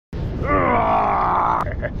Just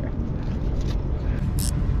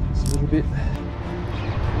a little bit.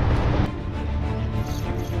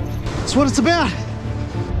 That's what it's about.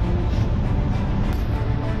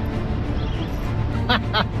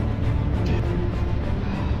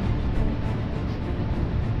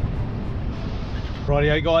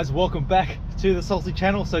 Rightio guys, welcome back to the Salty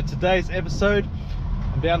channel. So today's episode,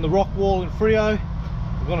 I'm down the Rockwall in Freo.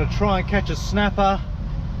 We're going to try and catch a snapper.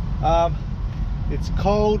 It's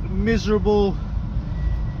cold, miserable,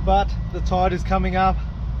 but the tide is coming up.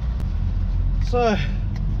 So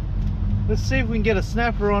let's see if we can get a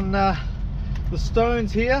snapper on the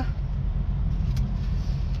stones here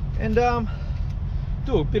and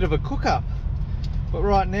do a bit of a cook up. But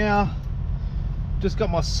right now, just got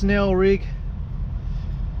my Snell rig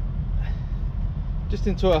just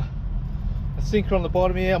into a sinker on the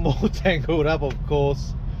bottom here. I'm all tangled up, of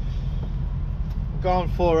course. I'm going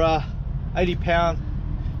for 80 pound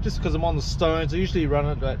just because I'm on the stones. I usually run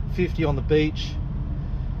it at 50 on the beach,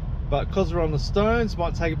 but because we're on the stones,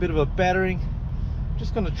 might take a bit of a battering.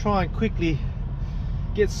 Just going to try and quickly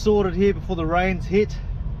get sorted here before the rains hit.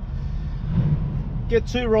 Get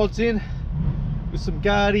 2 rods in with some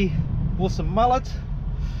guardy or some mullet.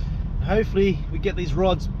 Hopefully we get these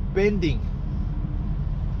rods bending.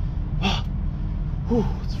 Whew,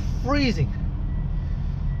 it's freezing.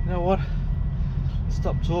 You know what?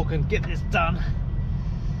 Stop talking, get this done.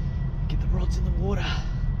 Get the rods in the water.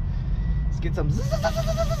 Let's get some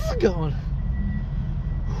going.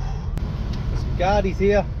 There's some guardies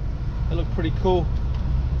here. They look pretty cool.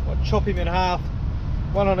 I'll chop him in half,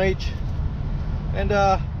 1 on each, and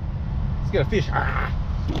let's get a fish.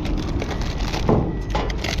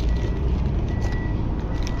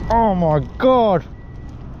 Oh my god!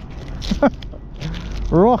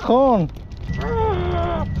 Rock on!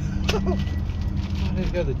 I need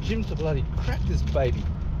to go to the gym to bloody crack this baby.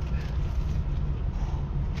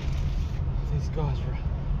 These guys are...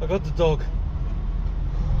 I got the dog.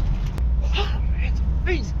 Hands and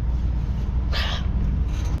feet.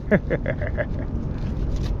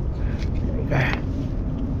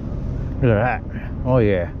 Look at that. Oh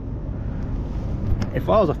yeah. If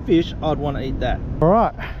I was a fish, I'd want to eat that.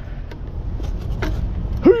 Alright.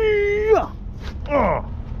 Oh.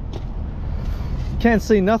 Can't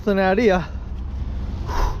see nothing out here.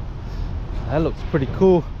 That looks pretty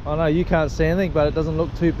cool. I know you can't see anything, but it doesn't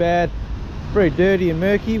look too bad. Very dirty and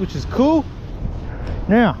murky, which is cool.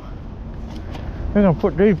 Now we're gonna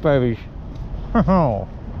put these babies. Oh,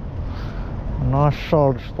 nice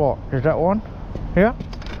solid spot. Is that one? Yeah.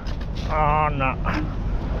 Oh no.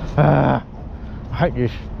 I hate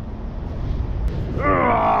this.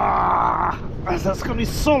 That's gonna be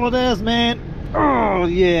solid as, man. Oh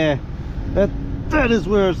yeah, that is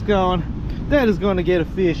where it's going. That is going to get a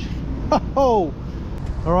fish. Oh,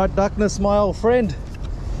 all right, Duckness, my old friend,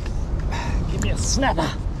 give me a snapper.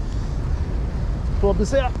 Plop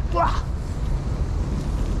this out.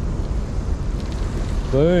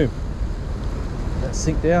 Boom. That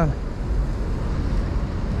sink down.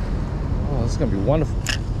 Oh, this is going to be wonderful.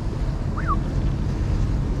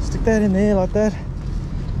 Stick that in there like that.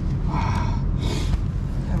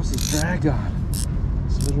 How's this drag going? Just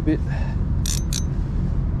a little bit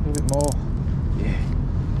more. Yeah.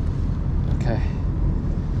 Okay.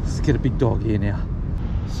 Let's get a big dog here now.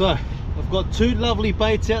 So I've got 2 lovely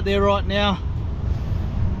baits out there right now.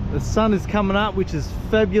 The sun is coming up, which is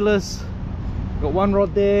fabulous. Got 1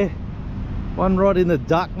 rod there, 1 rod in the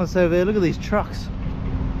darkness over there. Look at these trucks,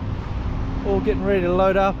 all getting ready to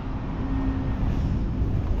load up.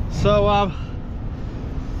 So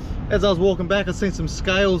as I was walking back, I seen some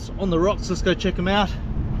scales on the rocks. Let's go check them out.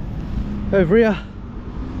 Over here.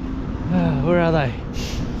 Where are they?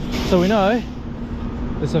 So we know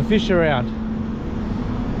there's some fish around.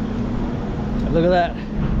 Look at that.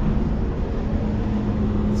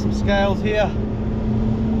 Some scales here.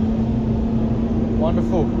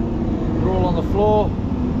 Wonderful. They're all on the floor.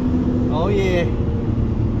 Oh yeah.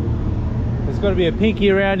 There's got to be a pinky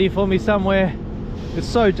around here for me somewhere. It's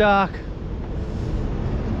so dark.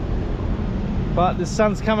 But the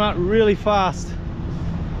sun's coming up really fast.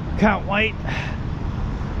 Can't wait.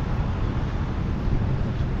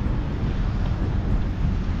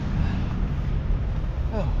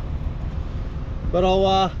 But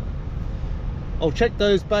I'll check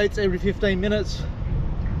those baits every 15 minutes.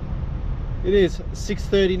 It is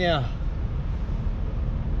 6:30 now.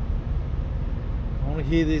 I want to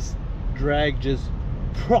hear this drag just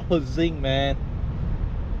proper zing, man.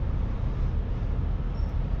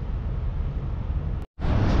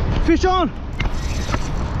 Fish on!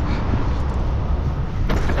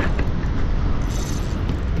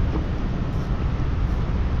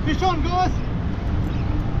 Fish on, guys.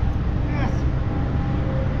 Yes.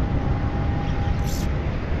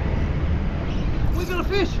 We got a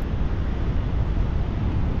fish.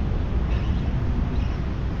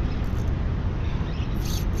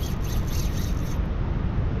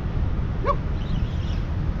 Yep.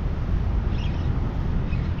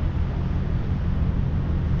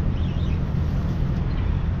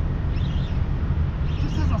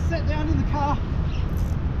 Just as I sat down in the car.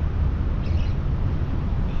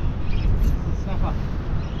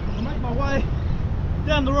 I'll make my way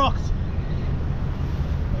down the rocks.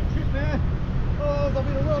 No trip, man. Oh, I've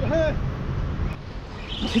been a world of hurt.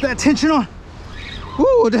 Keep that tension on.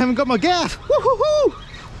 Ooh, I haven't got my gaff. Woo-hoo-hoo.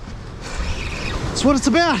 That's what it's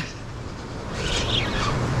about.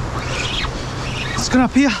 Let's go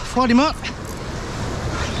up here, fight him up.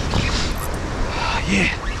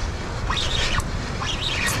 Yeah.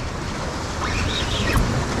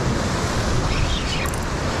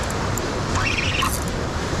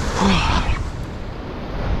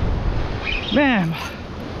 Man,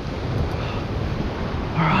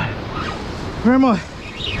 all right, where am I?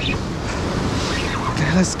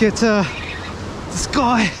 Okay, let's get this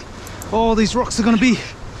guy. Oh, these rocks are gonna be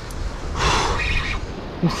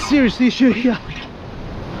a serious issue here.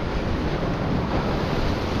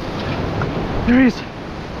 There he is.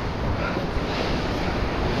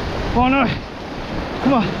 Oh no,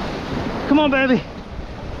 come on baby.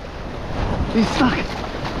 He's stuck.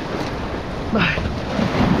 No.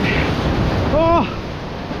 Oh,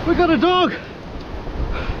 we got a dog.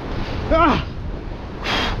 Ah.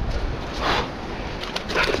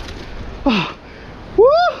 Oh.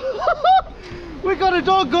 Woo! We got a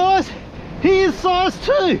dog, guys. He is size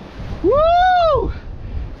 2. Woo!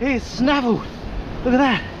 He's snaffled. Look at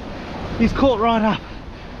that. He's caught right up.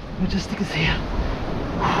 Let me just stick his here.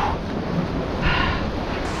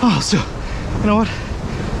 Oh, so you know what?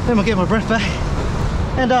 Let me get my breath back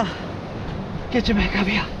and get you back up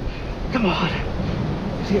here. Come on,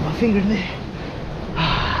 just get my finger in there.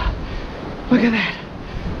 Look at that.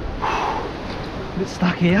 A bit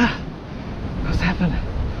stuck here. What's happening?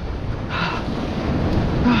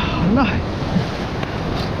 Oh no.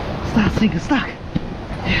 Start sinking stuck.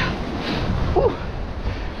 Yeah. Woo.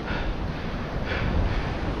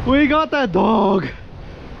 We got that dog.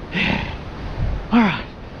 Yeah. Alright.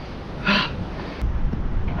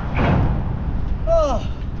 Oh,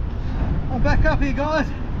 I'm back up here, guys.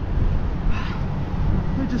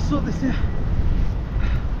 Let me just sort this out.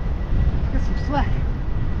 Get some slack.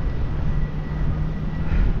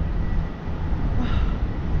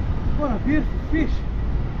 What a beautiful fish.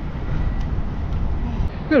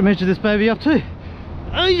 Gotta measure this baby up too.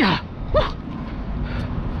 Oh yeah.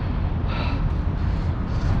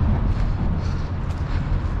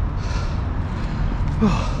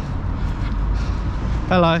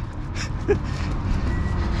 Hello.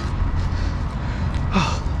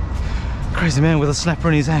 Oh, crazy man with a snapper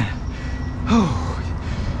in his hand. Oh,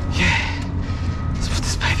 yeah. Let's put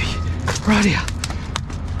this baby right here.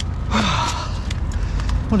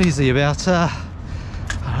 What is he, about, I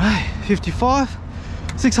don't know, 55,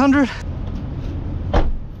 600?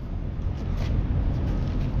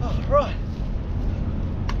 Oh, right.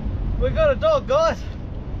 We got a dog, guys.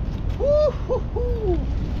 Woo-hoo-hoo.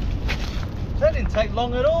 That didn't take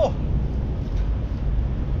long at all.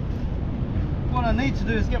 What I need to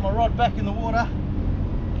do is get my rod back in the water.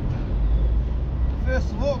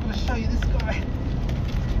 First of all, I'm going to show you this guy.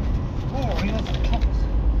 Oh, he wants to chop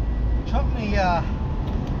me,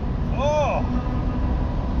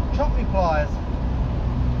 chop me pliers.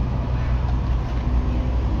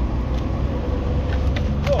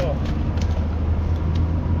 Oh.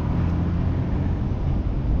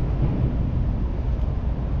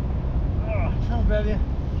 Come grab you.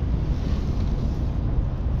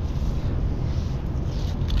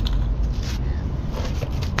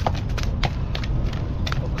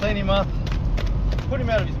 I'll clean him up, put him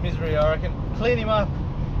out of his misery, I reckon. Clean him up,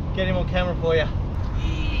 get him on camera for you.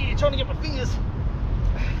 Yeah, trying to get my fingers.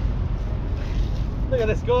 Look at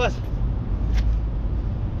this, guys.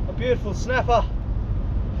 A beautiful snapper.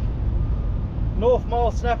 North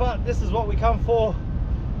Mole snapper. This is what we come for.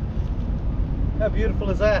 How beautiful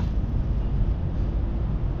is that?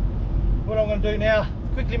 What I'm going to do now,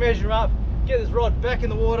 quickly measure him up, get this rod back in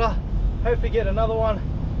the water, hopefully get another one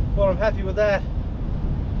while I'm happy with that.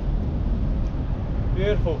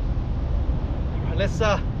 Beautiful. Right, let's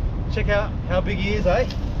check out how big he is, eh?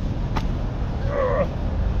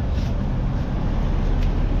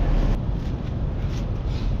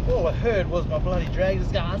 All I heard was my bloody drag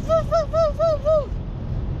just going zoo, zoo, zoo, zoo, zoo.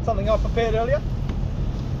 Something I prepared earlier.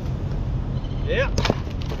 Yep.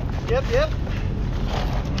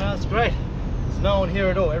 No, it's great. There's no one here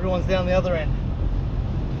at all. Everyone's down the other end.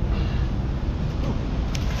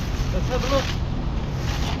 Let's have a look.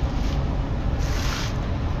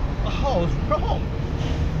 Oh, I was wrong.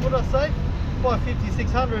 What did I say? 550,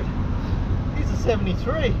 600. He's a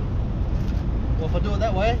 73. Well, if I do it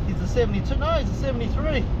that way, he's a 72. No, he's a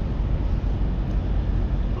 73.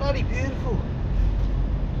 Bloody beautiful.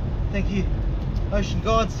 Thank you, ocean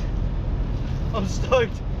gods. I'm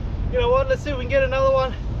stoked. You know what? Let's see if we can get another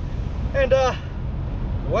one. And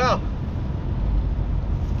wow.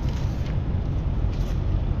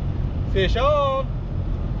 Fish on.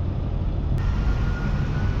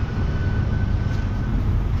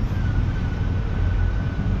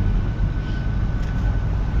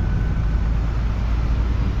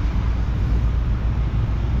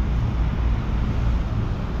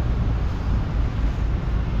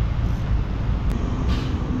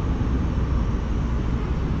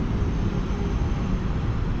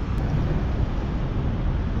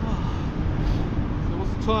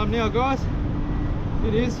 Time now, guys.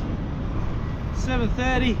 It is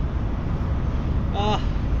 7:30.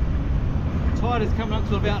 Tide is coming up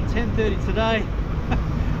to about 10:30 today.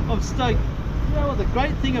 I'm stoked. You know what the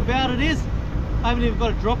great thing about it is? I haven't even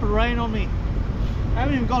got a drop of rain on me. I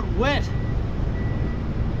haven't even got wet.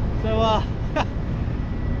 So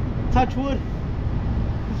touch wood,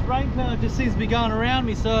 this rain cloud just seems to be going around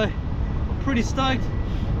me, so I'm pretty stoked.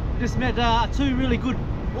 Just met two really good,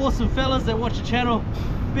 awesome fellas that watch the channel.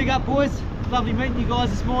 Big up, boys. Lovely meeting you guys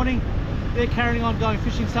this morning. They're carrying on going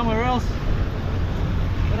fishing somewhere else.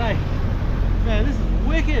 But hey, man, this is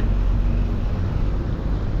wicked.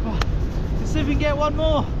 Oh, let's see if we can get one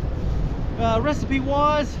more. Recipe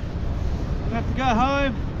wise, we have to go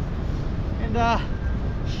home and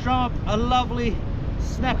strum up a lovely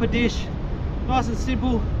snapper dish. Nice and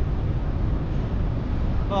simple.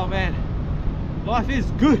 Oh man, life is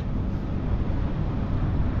good.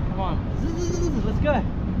 Come on, let's go.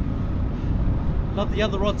 Love the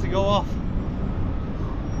other rods to go off.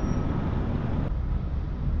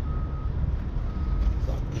 It's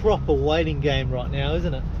a proper waiting game right now,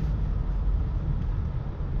 isn't it?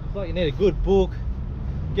 It's like you need a good book,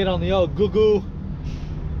 get on the old Google,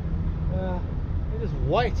 you just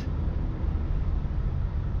wait.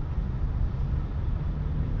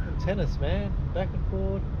 And tennis, man, back and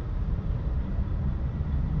forward.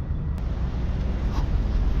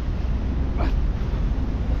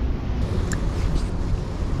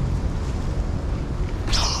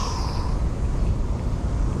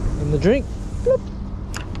 The drink. Bloop.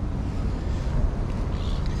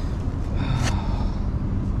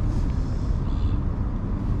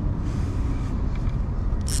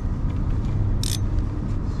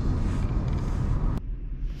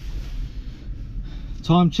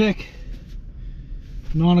 Time check,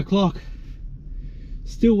 9 o'clock.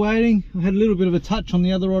 Still waiting. I had a little bit of a touch on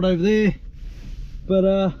the other rod over there, but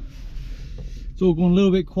it's all gone a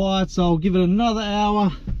little bit quiet, so I'll give it another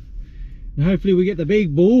hour and hopefully we get the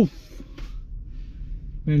big bull.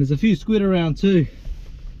 Man, there's a few squid around too.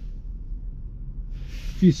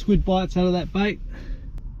 A few squid bites out of that bait.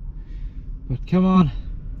 But come on.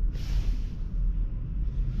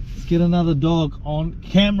 Let's get another dog on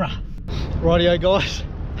camera. Rightio guys.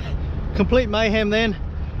 Complete mayhem then.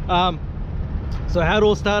 So how it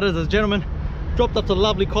all started as a gentleman dropped up to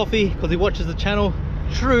lovely coffee because he watches the channel.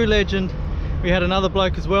 True legend. We had another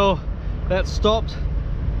bloke as well that stopped.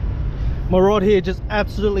 My rod here just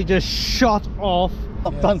absolutely just shot off.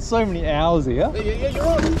 I've done so many hours here. Yeah, you're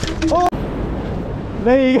on. Oh,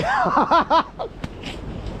 there you go.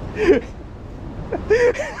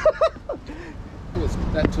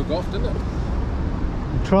 That took off, didn't it?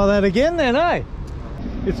 Try that again then, eh?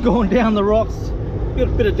 It's gone down the rocks. Got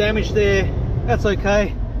a bit of damage there. That's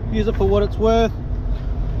okay. Use it for what it's worth.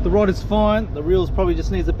 The rod is fine. The reels probably just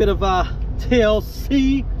needs a bit of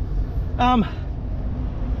TLC.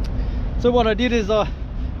 So what I did is I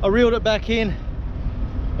reeled it back in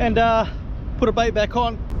and put a bait back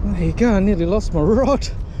on. There you go, I nearly lost my rod.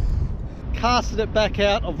 Casted it back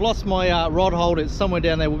out. I've lost my rod holder. It's somewhere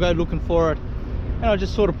down there. We'll go looking for it. And I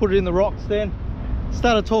just sort of put it in the rocks then.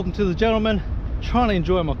 Started talking to the gentleman, trying to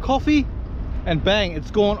enjoy my coffee, and bang, it's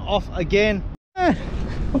gone off again. Man,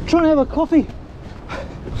 I'm trying to have a coffee.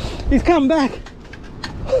 He's come back.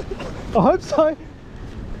 I hope so.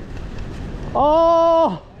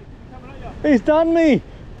 Oh, he's done me.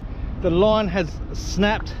 The line has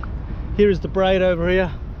snapped. Here is the braid over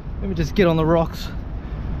here. Let me just get on the rocks.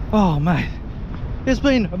 Oh mate, it's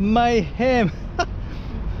been mayhem.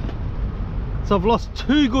 So I've lost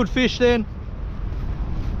two good fish then.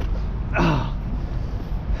 Oh,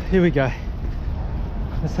 here we go.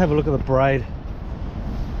 Let's have a look at the braid.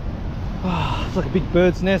 Oh, it's like a big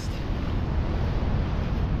bird's nest.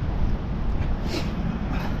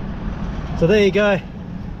 So there you go.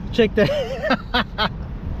 Check that.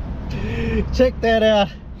 Check that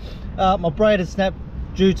out. My braid has snapped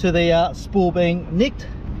due to the spool being nicked,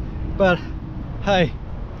 but hey,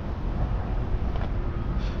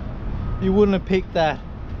 you wouldn't have picked that.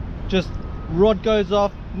 Just rod goes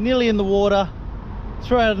off, nearly in the water,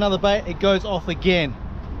 throw out another bait, it goes off again.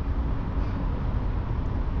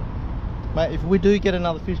 Mate, if we do get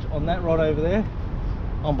another fish on that rod over there,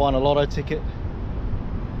 I'm buying a lotto ticket.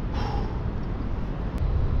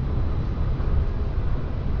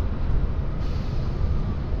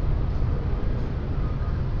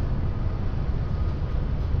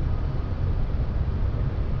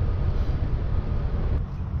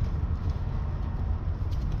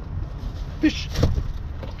 Fish!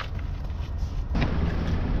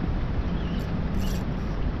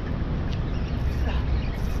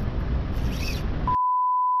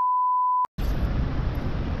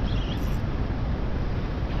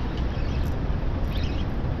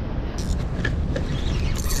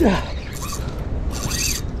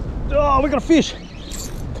 Oh, we got a fish!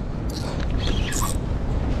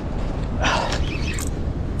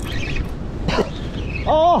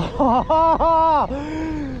 Oh!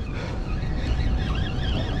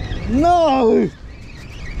 No!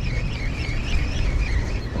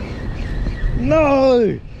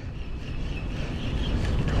 No!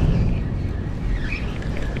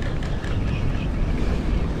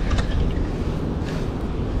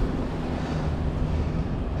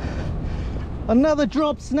 Another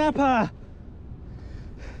drop snapper!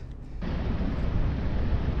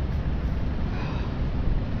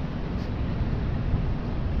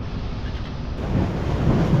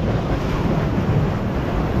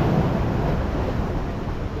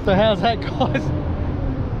 So how's that, guys?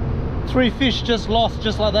 3 fish just lost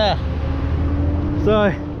just like that. So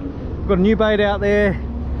I've got a new bait out there.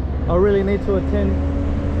 I really need to attend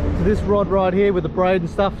to this rod right here with the braid and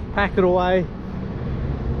stuff, pack it away.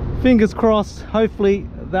 Fingers crossed, hopefully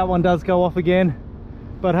that one does go off again.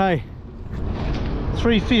 But hey,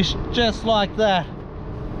 3 fish just like that.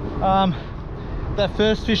 That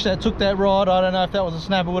first fish that took that rod, I don't know if that was a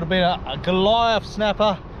snapper, would have been a Goliath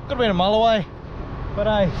snapper, could have been a mulloway. But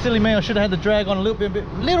hey, silly me, I should have had the drag on a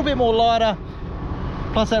little bit more lighter.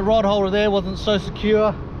 Plus that rod holder there wasn't so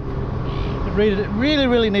secure. It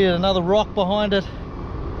really needed another rock behind it.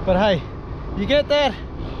 But hey, you get that?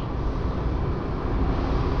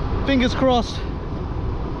 Fingers crossed.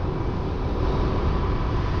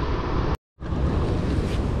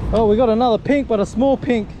 Oh, we got another pink, but a small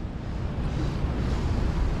pink.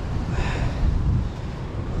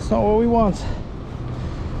 It's not what we want.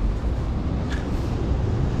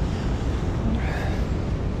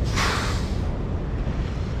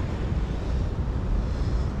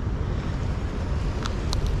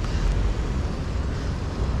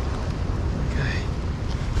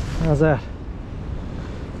 How's that?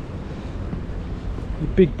 Your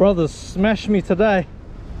big brothers smashed me today.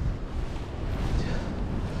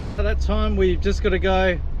 At that time, we've just got to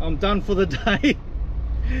go. I'm done for the day.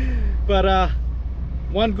 But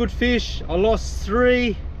one good fish. I lost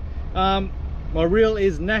 3. My reel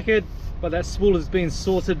is knackered, but that spool has been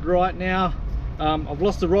sorted right now. I've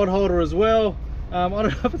lost the rod holder as well. I don't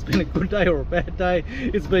know if it's been a good day or a bad day.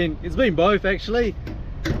 It's been both actually.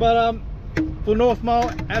 But for North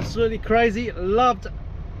Mole, absolutely crazy. Loved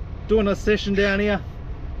doing a session down here.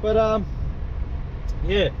 But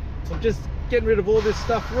yeah, I'm just getting rid of all this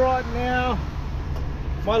stuff right now.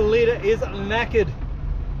 My leader is knackered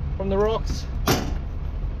from the rocks.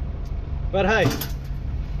 But hey,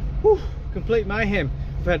 whew, complete mayhem.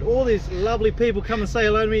 I've had all these lovely people come and say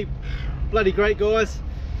hello to me. Bloody great guys.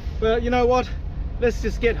 But you know what? Let's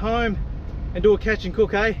just get home and do a catch and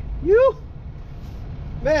cook, eh? You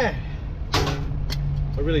man.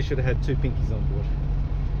 I really should have had 2 pinkies on board.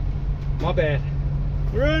 My bad.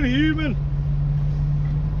 We're only human.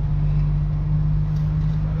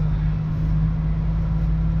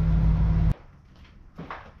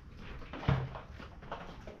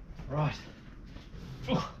 Right.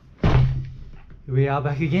 Here we are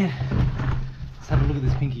back again. Let's have a look at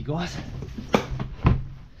this pinky, guys.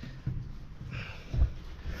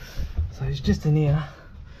 So it's just in here.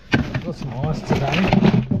 Got some ice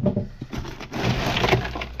today.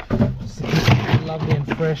 Lovely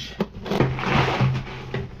and fresh. Oh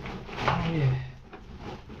yeah.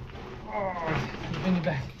 Oh, bend it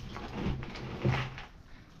back. So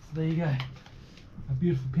there you go. A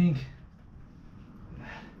beautiful pink.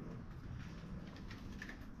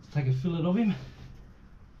 Let's take a fillet of him.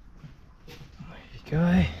 There you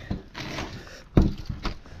go.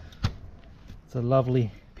 It's a lovely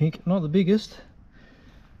pink, not the biggest,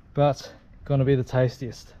 but gonna be the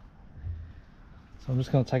tastiest. So I'm just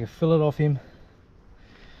gonna take a fillet off him,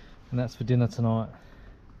 and that's for dinner tonight.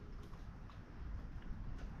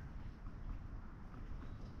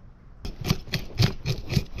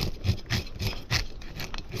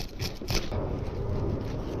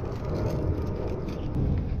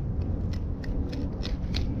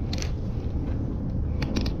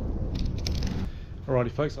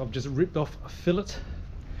 Alrighty folks, I've just ripped off a fillet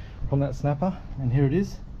from that snapper, and here it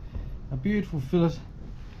is. A beautiful fillet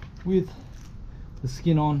with the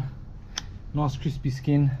skin on, nice crispy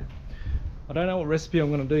skin. I don't know what recipe I'm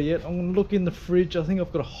going to do yet. I'm going to look in the fridge. I think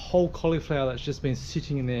I've got a whole cauliflower that's just been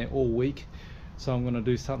sitting in there all week, so I'm going to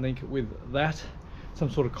do something with that, some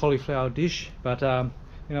sort of cauliflower dish. But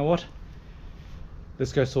you know what,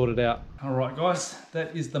 let's go sort it out. Alright guys,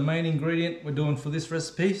 that is the main ingredient we're doing for this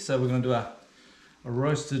recipe. So we're going to do a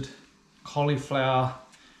roasted cauliflower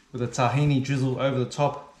with a tahini drizzle over the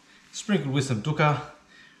top, sprinkled with some dukkha,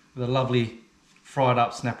 with a lovely fried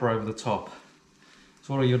up snapper over the top.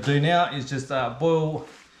 So what you'll do now is just boil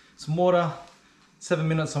some water, 7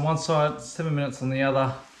 minutes on one side, 7 minutes on the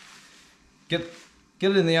other. Get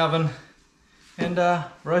it in the oven and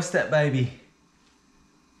roast that baby.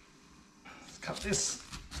 Let's cut this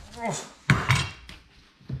off.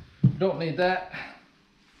 Don't need that.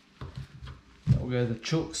 That'll go to the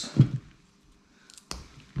chooks.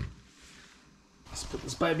 Let's put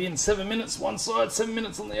this baby in 7 minutes one side, 7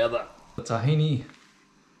 minutes on the other. The tahini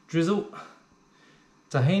drizzle,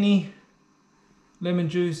 tahini, lemon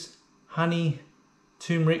juice, honey,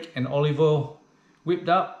 turmeric and olive oil whipped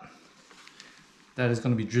up. That is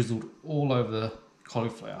going to be drizzled all over the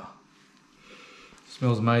cauliflower.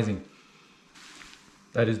 Smells amazing.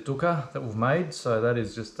 That is dukkha that we've made. So that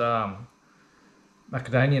is just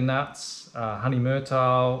macadamia nuts, honey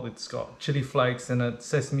myrtle, it's got chili flakes in it,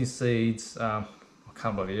 sesame seeds, I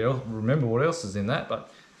can't bloody remember what else is in that, but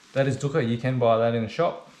that is dukkha. You can buy that in a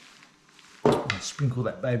shop. And sprinkle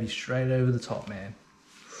that baby straight over the top, man.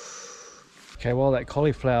 Okay, while that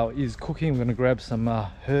cauliflower is cooking, I'm going to grab some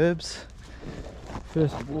herbs.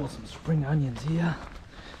 First of all, some spring onions here.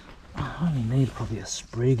 I only need probably a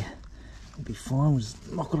sprig. It'll be fine. We'll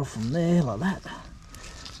just knock it off from there like that.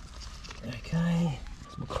 Okay,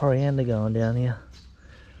 some coriander going down here.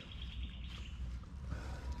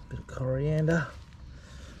 Bit of coriander.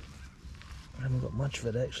 I haven't got much of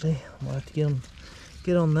it actually. I might have to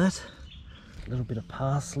get on that. A little bit of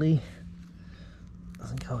parsley.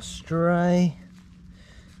 Doesn't go astray.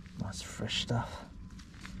 Nice fresh stuff.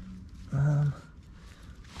 Have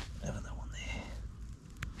that one there.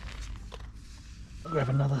 I'll grab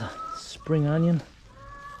another spring onion.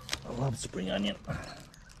 I love spring onion.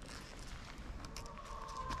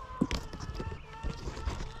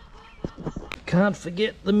 Can't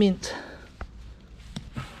forget the mint.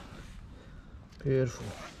 Beautiful.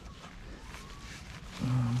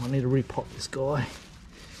 I need to repot this guy.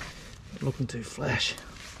 Not looking too flash.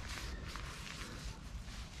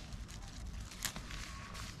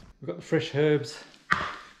 We've got the fresh herbs.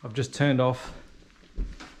 I've just turned off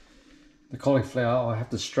the cauliflower. I have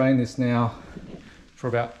to strain this now for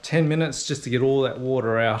about 10 minutes just to get all that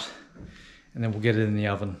water out, and then we'll get it in the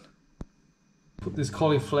oven. Put this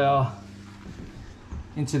cauliflower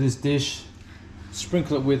into this dish,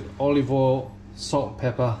 sprinkle it with olive oil, salt and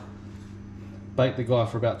pepper, bake the guy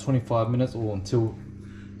for about 25 minutes or until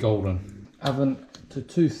golden. Oven to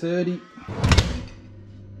 230.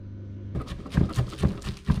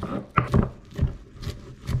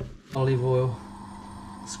 Olive oil,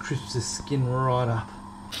 this crisps the skin right up.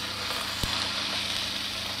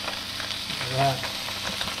 Like that.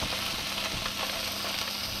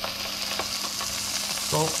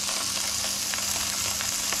 Salt.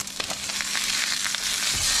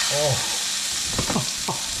 Oh,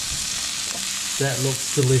 that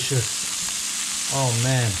looks delicious. Oh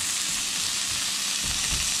man.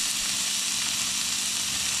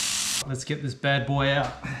 Let's get this bad boy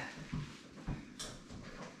out.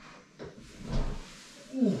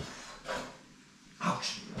 Ooh.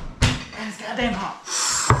 Ouch. That's goddamn hot.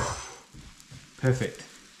 Perfect.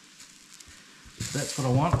 That's what I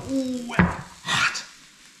want. Ooh, hot.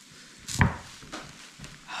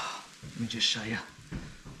 Let me just show you.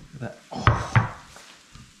 That. Oh.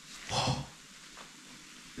 Oh.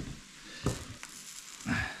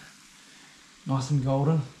 Nice and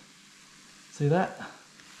golden. See that?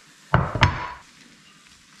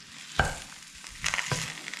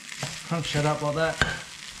 Crunch that up like that.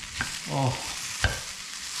 Oh,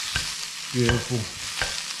 beautiful.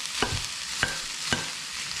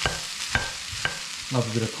 Love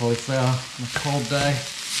a bit of cauliflower on a cold day.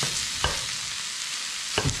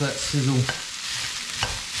 that sizzle.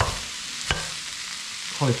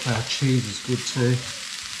 Cauliflower cheese is good too.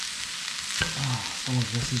 Oh,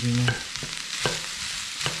 someone's messaging me.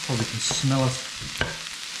 Probably can smell it.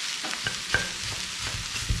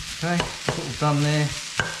 Okay, that's what we've done there.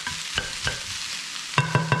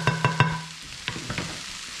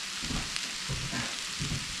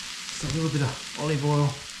 Just a little bit of olive oil,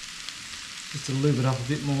 just to lube it up a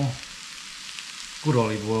bit more. Good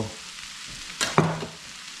olive oil.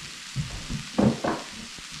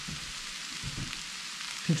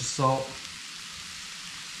 Pinch of salt.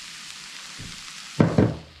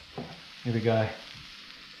 Here we go.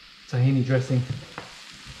 Tahini dressing.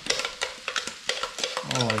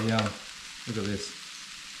 Oh yum. Look at this.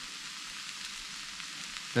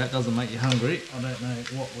 If that doesn't make you hungry, I don't know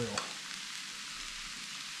what will.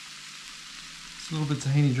 Just a little bit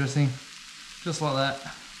of tahini dressing, just like that.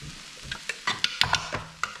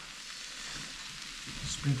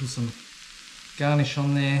 Sprinkle some garnish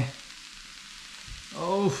on there.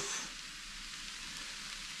 Oh,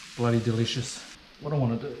 bloody delicious. What I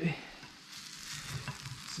want to do is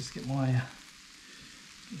just get my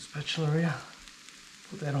spatula here,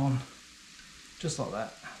 put that on, just like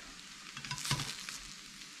that.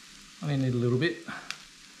 I only need a little bit.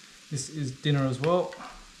 This is dinner as well.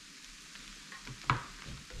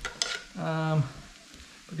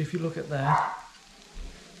 But if you look at that,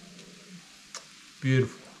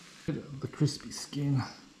 beautiful. Look at the crispy skin,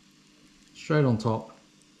 straight on top.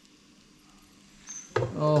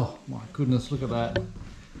 Oh my goodness, look at that.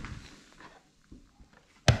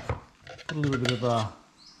 Put a little bit of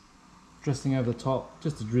dressing over the top,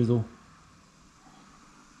 just a drizzle.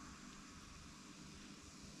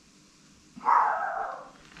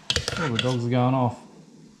 Oh, the dogs are going off.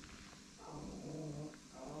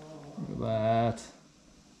 Look at that.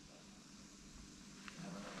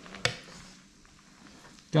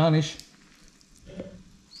 Garnish.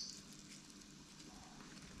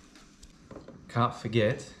 Can't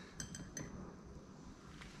forget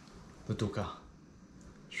the dukkha,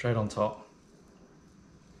 straight on top.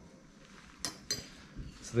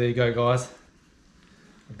 So there you go, guys.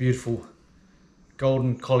 A beautiful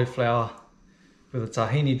golden cauliflower with a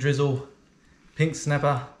tahini drizzle, pink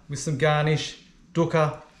snapper with some garnish,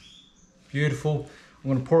 dukkha. Beautiful. I'm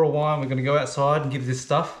going to pour a wine. We're going to go outside and give this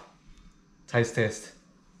stuff taste test.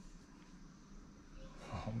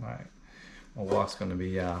 Oh mate, my wife's going to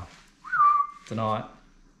be tonight.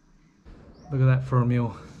 Look at that for a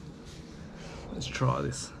meal. Let's try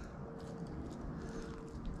this.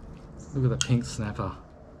 Look at the pink snapper.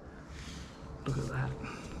 Look at that.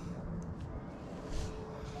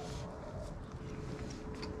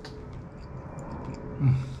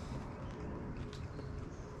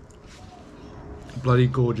 Bloody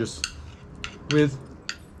gorgeous. With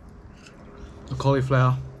the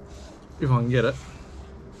cauliflower, if I can get it.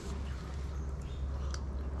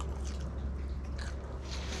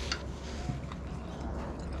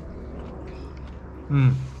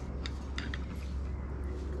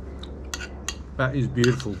 That is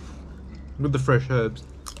beautiful with the fresh herbs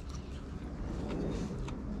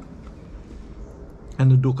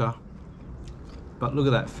and the dukkha. But look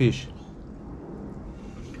at that fish.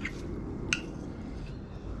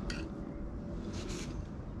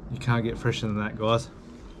 You can't get fresher than that, guys.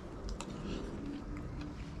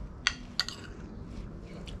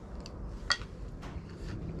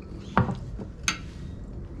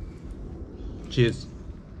 Cheers.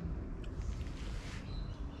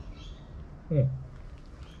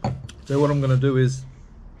 So what I'm going to do is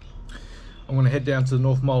I'm going to head down to the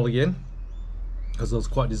North Mole again, because I was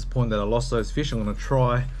quite disappointed that I lost those fish. I'm going to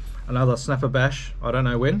try another snapper bash. I don't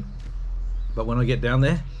know when, but when I get down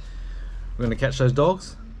there, we're going to catch those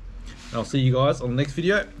dogs. And I'll see you guys on the next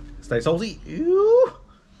video. Stay salty. Ew.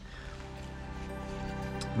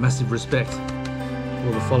 Massive respect for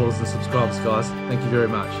all the followers and subscribers, guys. Thank you very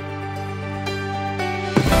much.